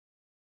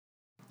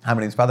Hi,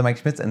 my name is Father Mike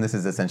Schmitz, and this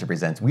is Ascension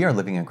Presents. We are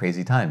living in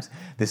crazy times.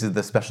 This is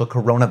the special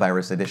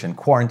coronavirus edition,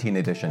 quarantine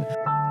edition.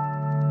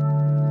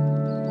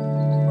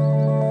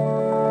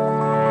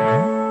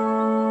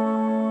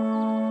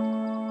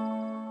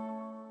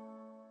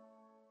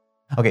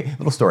 Okay,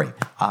 little story.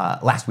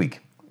 Last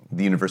week,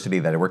 the university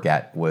that I work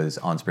at was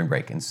on spring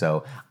break, and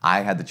so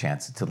I had the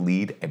chance to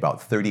lead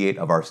about 38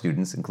 of our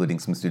students, including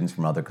some students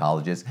from other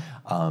colleges,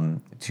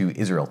 to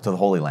Israel, to the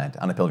Holy Land,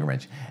 on a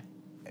pilgrimage.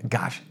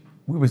 Gosh,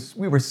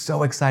 we were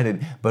so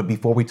excited, but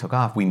before we took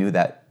off, we knew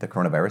that the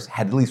coronavirus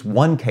had at least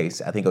one case.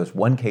 I think it was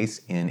one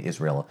case in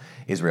Israel,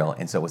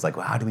 and so it was like,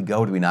 well, how do we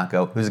go? Do we not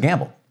go? It was a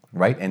gamble,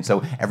 right? And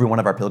so every one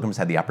of our pilgrims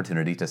had the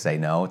opportunity to say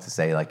no, to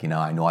say like,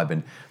 I know I've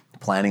been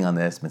planning on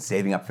this, been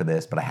saving up for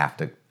this, but I have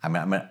to. I'm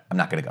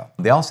not going to go.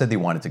 They all said they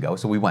wanted to go,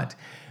 so we went.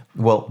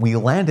 Well, we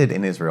landed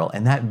in Israel,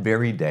 and that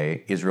very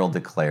day, Israel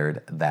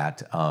declared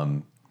that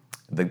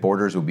the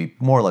borders would be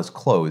more or less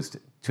closed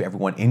to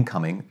everyone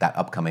incoming that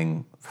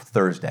upcoming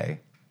Thursday.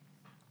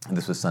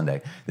 This was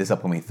Sunday. This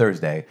upcoming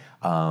Thursday,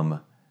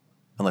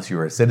 unless you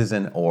were a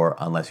citizen or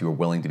unless you were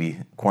willing to be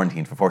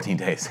quarantined for 14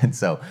 days. And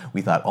so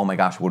we thought, oh my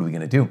gosh, what are we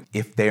going to do?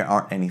 If there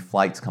aren't any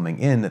flights coming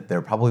in,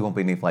 there probably won't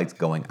be any flights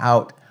going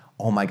out.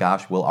 Oh my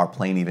gosh, will our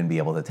plane even be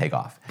able to take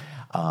off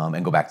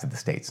and go back to the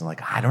States? And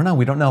like, I don't know,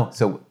 we don't know.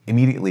 So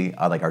immediately,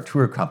 our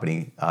tour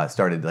company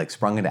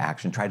sprung into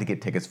action, tried to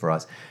get tickets for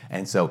us.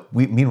 And so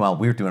meanwhile,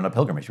 we were doing a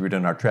pilgrimage. We were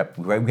doing our trip.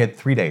 We had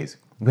 3 days.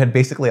 We had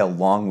basically a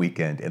long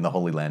weekend in the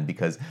Holy Land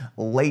because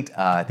late,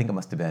 I think it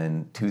must have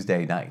been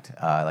Tuesday night,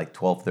 like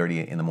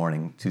 12:30 in the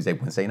morning, Tuesday,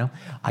 Wednesday,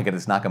 I got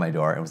this knock on my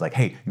door and it was like,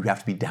 hey, you have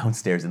to be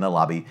downstairs in the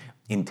lobby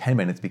in 10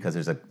 minutes because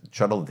there's a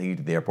shuttle to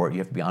the airport. You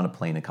have to be on a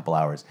plane in a couple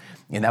hours.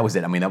 And that was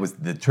it. I mean,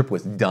 the trip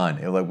was done.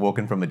 It was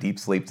woken from a deep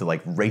sleep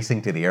to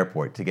racing to the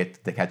airport to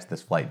catch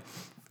this flight.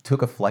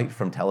 Took a flight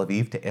from Tel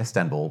Aviv to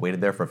Istanbul,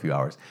 waited there for a few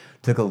hours.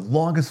 Took the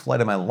longest flight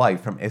of my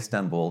life from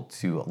Istanbul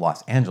to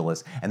Los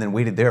Angeles, and then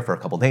waited there for a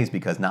couple days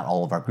because not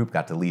all of our group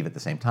got to leave at the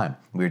same time.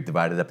 We were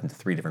divided up into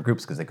 3 different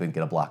groups because they couldn't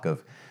get a block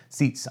of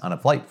seats on a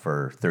flight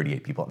for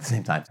 38 people at the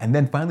same time. And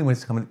then finally, when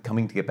it's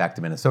coming to get back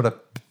to Minnesota,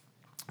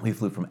 we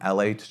flew from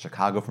LA to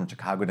Chicago, from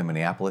Chicago to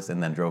Minneapolis,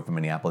 and then drove from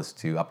Minneapolis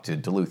up to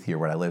Duluth, here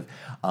where I live.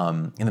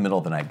 In the middle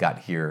of the night, got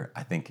here,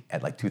 I think,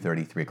 at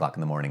 2:30, 3 o'clock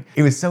in the morning.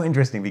 It was so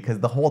interesting because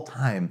the whole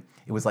time,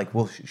 it was like,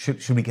 well,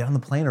 should we get on the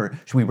plane or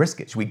should we risk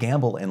it? Should we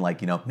gamble and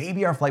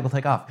maybe our flight will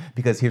take off?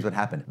 Because here's what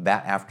happened.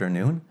 That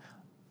afternoon,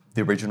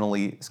 the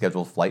originally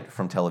scheduled flight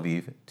from Tel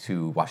Aviv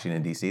to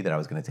Washington, D.C. that I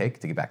was going to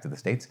take to get back to the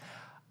States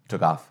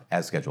took off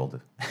as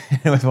scheduled.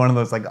 It was one of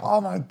those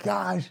oh my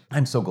gosh.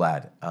 I'm so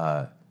glad.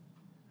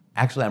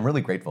 Actually, I'm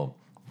really grateful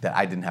that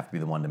I didn't have to be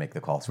the one to make the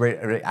calls.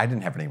 I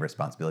didn't have any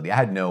responsibility. I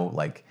had no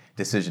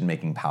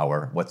decision-making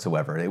power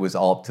whatsoever. It was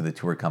all up to the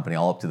tour company,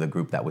 all up to the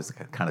group that was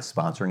kind of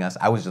sponsoring us.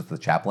 I was just the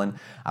chaplain.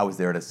 I was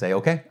there to say,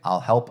 okay,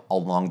 I'll help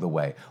along the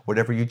way.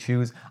 Whatever you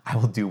choose, I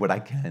will do what I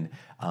can.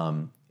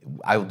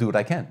 I will do what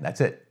I can. That's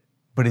it.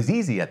 But it's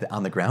easy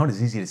on the ground.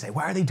 It's easy to say,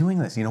 why are they doing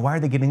this? Why are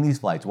they getting these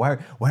flights? Why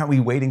aren't we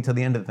waiting till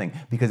the end of the thing?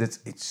 Because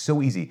it's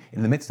so easy.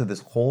 In the midst of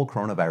this whole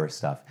coronavirus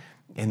stuff,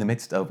 in the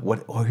midst of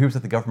here's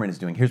what the government is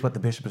doing, here's what the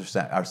bishops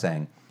are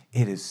saying,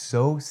 it is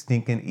so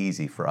stinking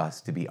easy for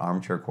us to be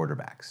armchair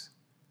quarterbacks.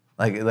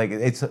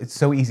 It's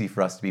so easy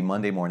for us to be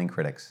Monday morning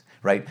critics,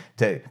 right?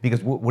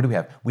 Because what do we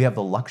have? We have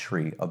the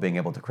luxury of being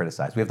able to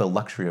criticize. We have the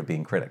luxury of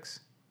being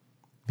critics.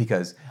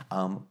 Because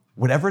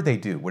whatever they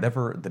do,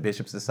 whatever the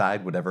bishops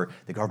decide, whatever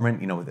the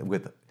government,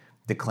 with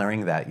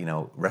declaring that,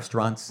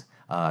 restaurants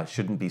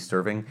shouldn't be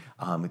serving,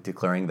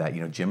 declaring that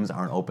gyms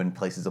aren't open,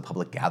 places of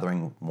public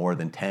gathering more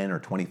than 10 or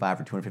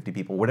 25 or 250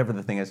 people, whatever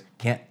the thing is,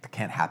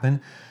 can't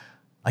happen.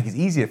 It's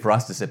easier for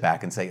us to sit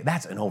back and say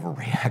that's an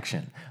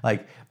overreaction.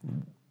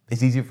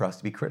 It's easier for us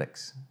to be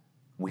critics.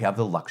 We have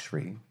the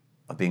luxury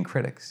of being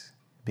critics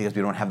because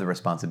we don't have the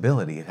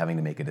responsibility of having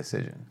to make a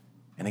decision.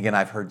 And again,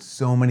 I've heard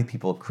so many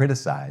people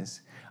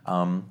criticize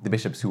the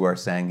bishops who are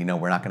saying,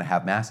 we're not going to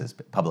have masses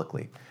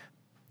publicly,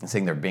 and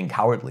saying they're being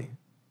cowardly.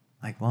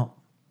 Well,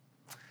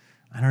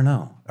 I don't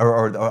know.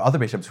 Or other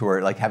bishops who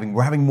are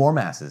we're having more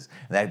masses,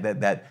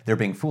 that they're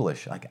being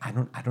foolish. I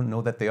don't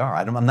know that they are.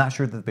 I'm not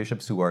sure that the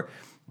bishops who are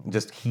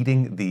just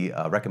heeding the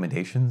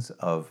recommendations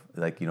of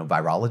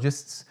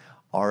virologists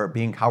are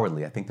being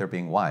cowardly. I think they're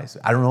being wise.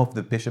 I don't know if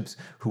the bishops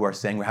who are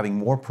saying we're having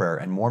more prayer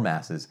and more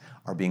masses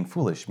are being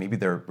foolish. Maybe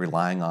they're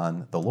relying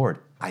on the Lord.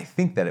 I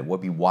think that it would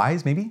be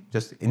wise, maybe,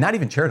 just not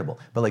even charitable,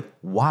 but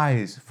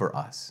wise for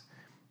us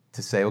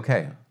to say,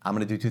 okay, I'm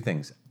going to do 2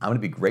 things. I'm going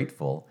to be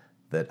grateful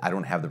that I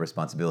don't have the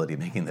responsibility of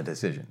making the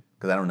decision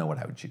because I don't know what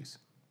I would choose.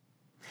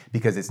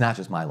 Because it's not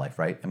just my life,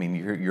 right? I mean,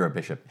 you're a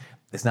bishop.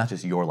 It's not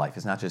just your life.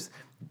 It's not just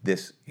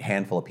this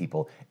handful of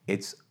people.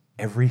 It's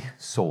every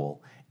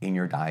soul in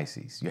your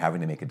diocese you're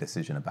having to make a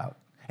decision about.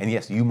 And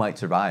yes, you might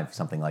survive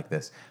something like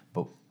this,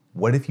 but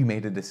what if you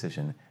made a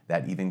decision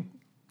that even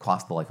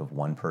cost the life of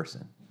one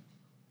person?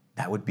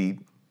 That'd be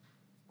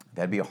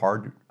a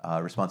hard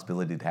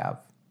responsibility to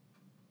have.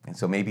 And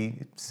so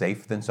maybe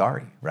safe than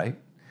sorry, right?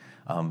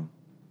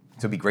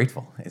 So be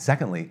grateful. And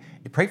secondly,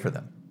 pray for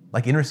them.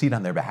 Like intercede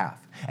on their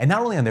behalf. And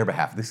not only on their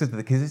behalf, this is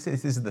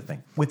the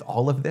thing. With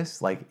all of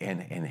this, like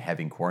and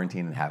having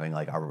quarantine and having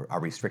like our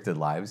restricted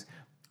lives,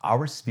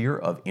 our sphere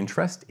of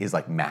interest is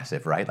like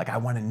massive, right? Like I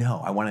want to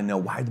know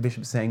why the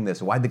bishop's saying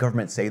this, or why the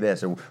government say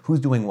this, or who's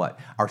doing what.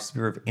 Our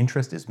sphere of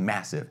interest is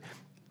massive.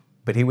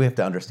 But here we have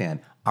to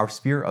understand, our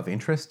sphere of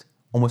interest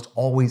almost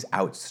always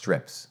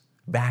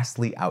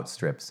vastly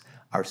outstrips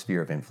our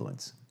sphere of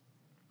influence.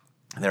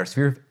 And our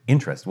sphere of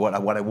interest, what I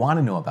want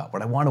to know about,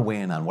 what I want to weigh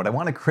in on, what I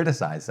want to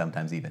criticize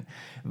sometimes even,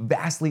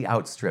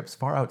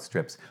 far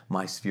outstrips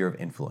my sphere of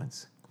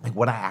influence. Like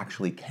what I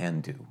actually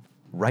can do.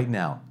 Right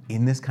now,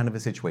 in this kind of a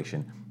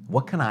situation,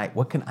 what can I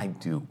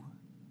do?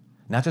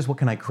 Not just what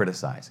can I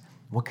criticize,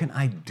 what can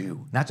I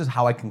do? Not just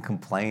how I can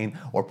complain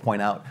or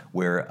point out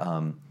where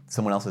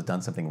someone else has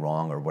done something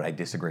wrong or what I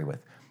disagree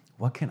with.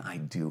 What can I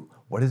do?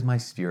 What is my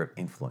sphere of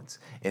influence?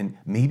 And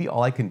maybe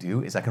all I can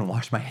do is I can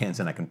wash my hands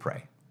and I can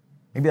pray.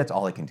 Maybe that's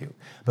all I can do.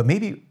 But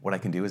maybe what I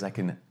can do is I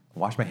can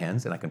wash my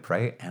hands and I can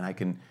pray and I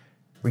can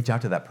reach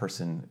out to that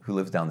person who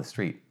lives down the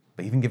street,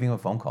 but even giving them a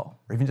phone call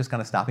or even just kind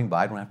of stopping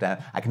by.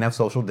 I can have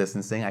social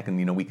distancing. I can,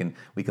 we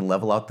can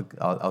level out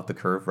the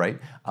curve, right?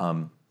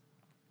 But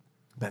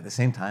at the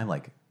same time,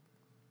 like,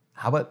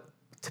 how about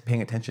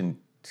paying attention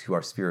to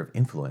our sphere of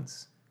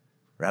influence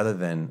rather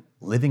than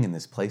living in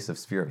this place of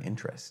sphere of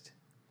interest?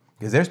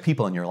 Because there's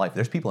people in your life,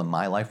 there's people in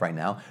my life right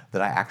now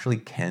that I actually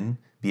can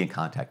be in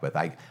contact with.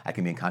 I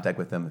can be in contact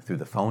with them through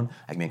the phone.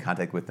 I can be in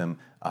contact with them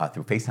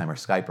through FaceTime or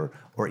Skype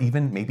or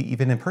maybe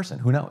even in person.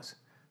 Who knows?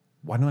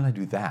 Why don't I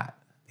do that?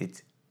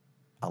 It's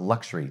a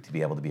luxury to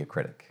be able to be a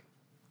critic.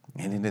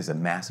 And it is a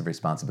massive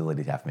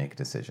responsibility to have to make a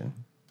decision.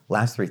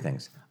 Last three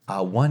things.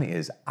 One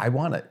is I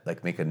want to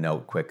make a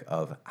note quick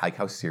of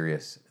how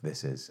serious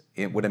this is.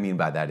 What I mean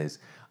by that is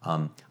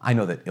I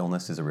know that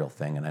illness is a real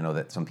thing, and I know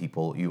that some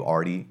people who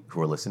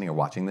are listening or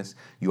watching this,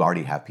 you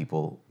already have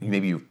people,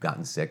 maybe you've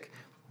gotten sick,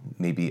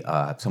 maybe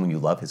someone you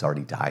love has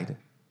already died,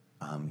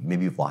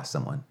 maybe you've lost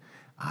someone.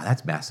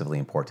 That's massively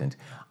important.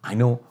 I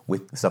know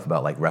with stuff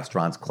about like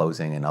restaurants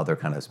closing and other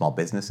kind of small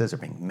businesses are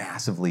being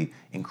massively,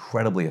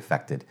 incredibly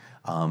affected.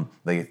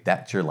 If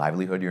that's your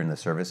livelihood, you're in the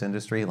service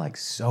industry, like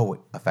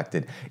so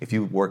affected. If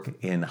you work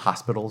in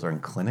hospitals or in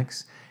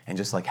clinics and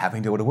just like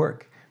having to go to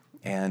work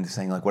and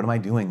saying like, what am I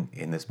doing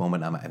in this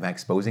moment? Am I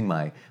exposing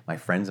my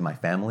friends and my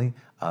family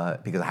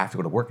because I have to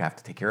go to work, I have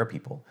to take care of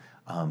people.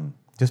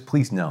 Just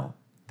please know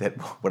that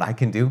what I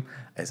can do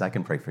is I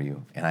can pray for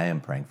you, and I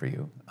am praying for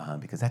you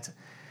because that's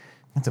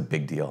a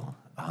big deal.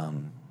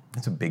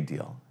 It's a big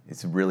deal.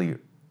 It's really,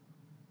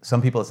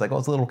 some people it's like, oh,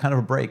 it's a little kind of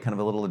a break, kind of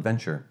a little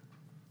adventure.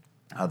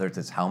 Others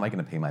it's, how am I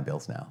going to pay my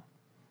bills now?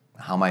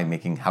 How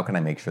can I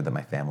make sure that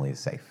my family is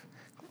safe?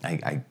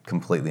 I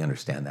completely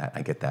understand that.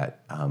 I get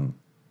that.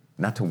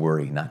 Not to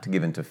worry, not to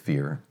give into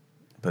fear,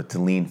 but to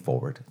lean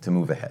forward, to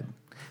move ahead.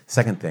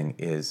 Second thing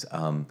is,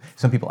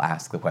 some people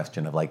ask the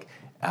question of like,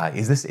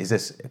 is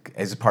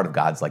this part of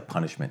God's like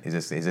punishment?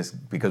 Is this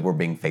because we're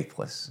being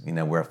faithless?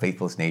 We're a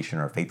faithless nation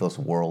or a faithless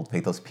world,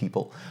 faithless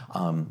people.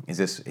 Is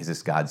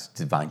this God's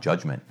divine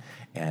judgment?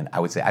 And I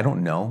would say I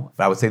don't know,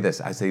 but I would say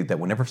this. I say that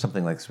whenever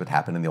something like this would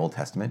happen in the Old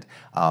Testament,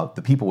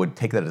 the people would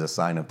take that as a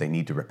sign of they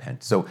need to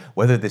repent. So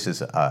whether this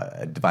is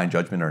a divine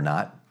judgment or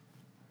not,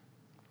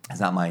 it's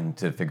not mine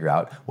to figure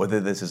out. Whether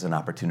this is an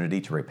opportunity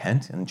to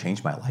repent and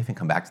change my life and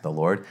come back to the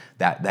Lord,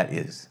 that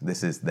is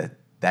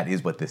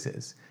what this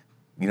is.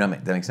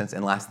 That makes sense.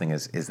 And last thing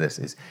is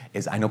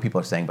I know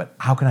people are saying, but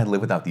how can I live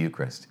without the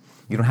Eucharist?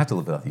 You don't have to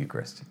live without the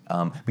Eucharist.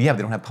 But yeah,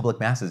 they don't have public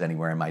masses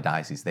anywhere in my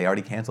diocese. They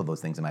already canceled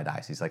those things in my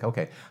diocese. Like,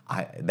 okay,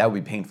 that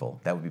would be painful.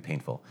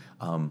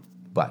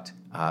 But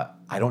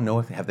I don't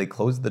know have they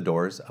closed the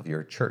doors of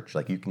your church?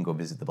 Like you can go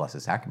visit the Blessed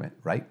Sacrament,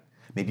 right?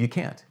 Maybe you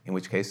can't. In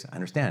which case, I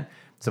understand.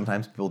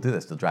 Sometimes people do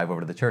this. They'll drive over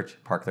to the church,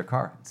 park their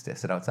car, and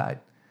sit outside.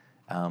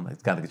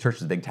 It's kind of like the church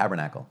is a big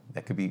tabernacle.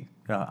 That could be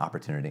an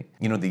opportunity.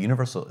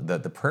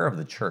 The prayer of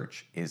the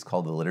church is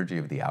called the Liturgy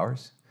of the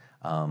Hours.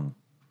 And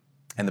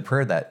the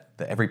prayer that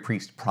every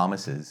priest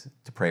promises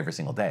to pray every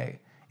single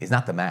day is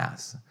not the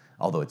Mass,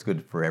 although it's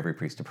good for every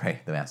priest to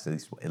pray the Mass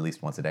at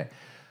least once a day.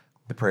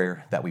 The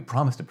prayer that we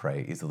promise to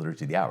pray is the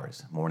Liturgy of the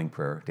Hours: morning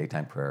prayer,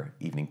 daytime prayer,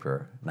 evening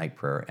prayer, night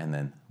prayer, and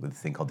then with a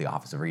thing called the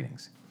Office of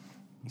Readings.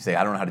 You say,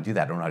 I don't know how to do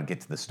that. I don't know how to get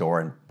to the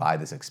store and buy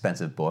this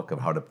expensive book of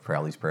how to pray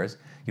all these prayers.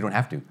 You don't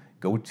have to.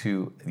 Go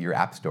to your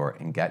app store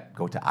and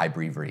go to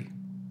iBreviary.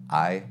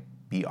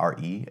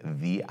 iBreviary.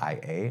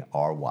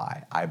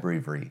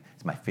 iBreviary.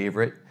 It's my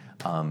favorite.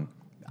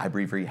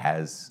 iBreviary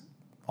has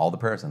all the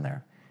prayers in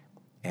there.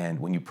 And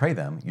when you pray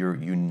them, you're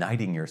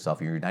uniting yourself,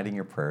 you're uniting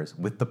your prayers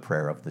with the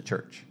prayer of the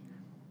church.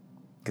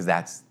 Because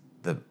that's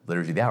the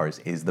Liturgy of the Hours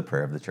is the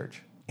prayer of the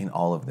church. In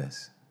all of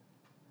this,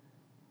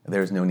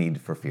 there's no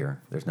need for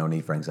fear. There's no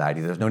need for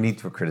anxiety. There's no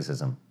need for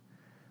criticism.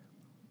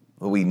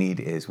 What we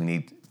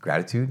need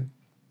gratitude.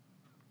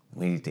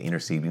 We need to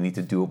intercede. We need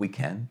to do what we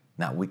can,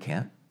 not what we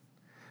can't.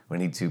 We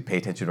need to pay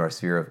attention to our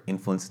sphere of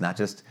influence, not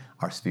just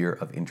our sphere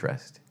of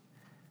interest.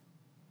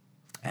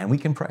 And we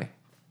can pray.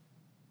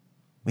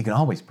 We can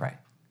always pray.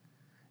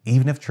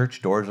 Even if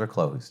church doors are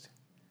closed,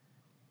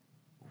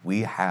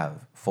 we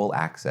have full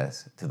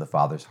access to the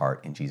Father's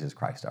heart in Jesus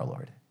Christ our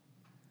Lord.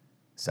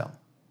 So,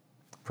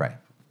 pray.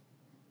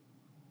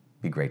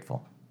 Be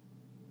grateful.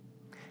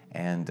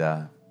 And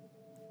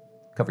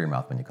cover your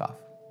mouth when you cough.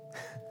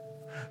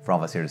 For all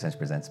of us here at Ascension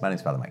Presents, my name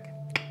is Father Mike.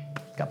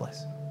 God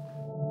bless.